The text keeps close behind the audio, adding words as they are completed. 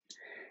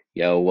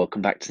Yo,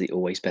 welcome back to the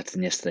Always Better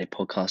Than Yesterday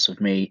podcast with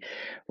me,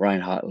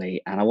 Ryan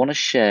Hartley. And I want to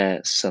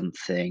share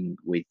something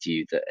with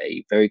you that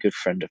a very good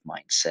friend of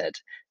mine said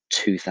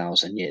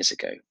 2,000 years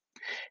ago.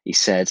 He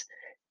said,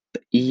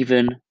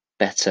 even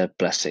better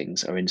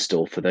blessings are in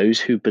store for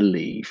those who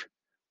believe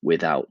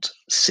without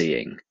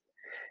seeing.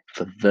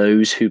 For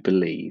those who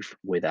believe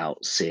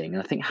without seeing.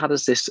 And I think, how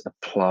does this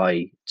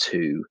apply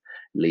to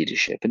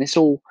leadership? And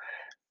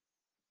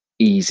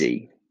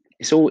easy.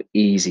 It's all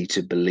easy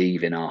to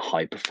believe in our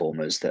high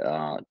performers that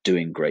are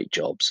doing great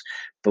jobs.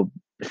 But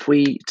if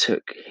we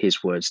took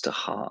his words to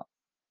heart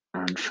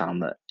and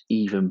found that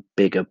even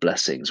bigger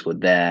blessings were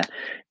there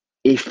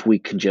if we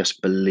can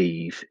just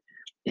believe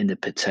in the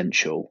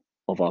potential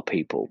of our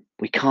people.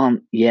 We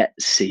can't yet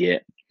see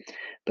it,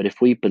 but if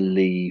we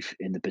believe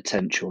in the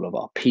potential of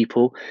our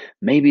people,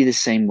 maybe the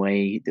same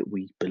way that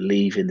we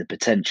believe in the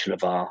potential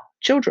of our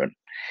children.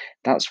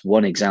 That's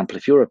one example.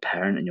 If you're a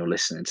parent and you're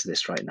listening to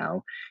this right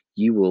now,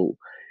 you will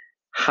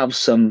have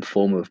some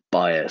form of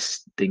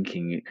bias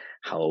thinking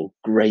how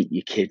great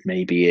your kid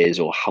maybe is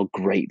or how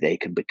great they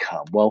can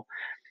become. Well,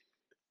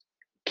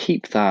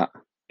 keep that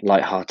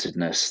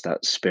lightheartedness,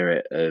 that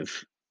spirit of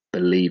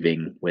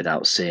believing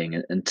without seeing,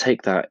 and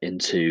take that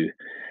into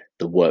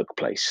the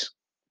workplace.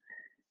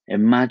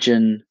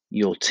 Imagine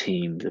your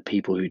team, the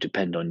people who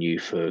depend on you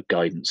for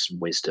guidance and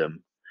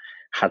wisdom,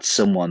 had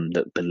someone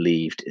that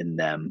believed in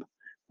them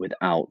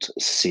without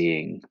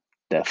seeing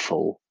their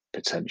full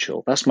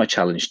potential. That's my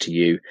challenge to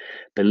you.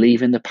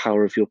 Believe in the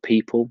power of your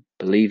people,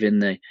 believe in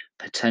the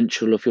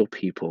potential of your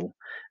people,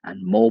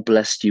 and more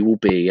blessed you will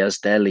be as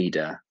their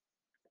leader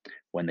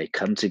when they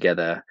come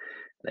together,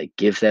 they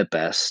give their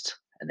best,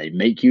 and they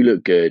make you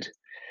look good.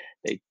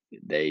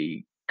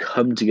 They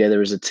come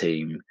together as a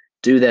team,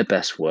 do their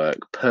best work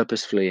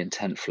purposefully,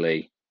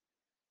 intentfully,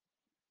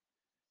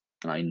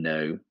 and I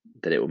know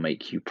that it will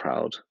make you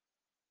proud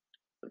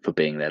for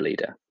being their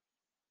leader.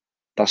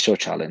 That's your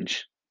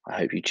challenge. I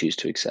hope you choose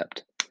to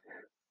accept.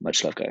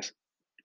 Much love, guys.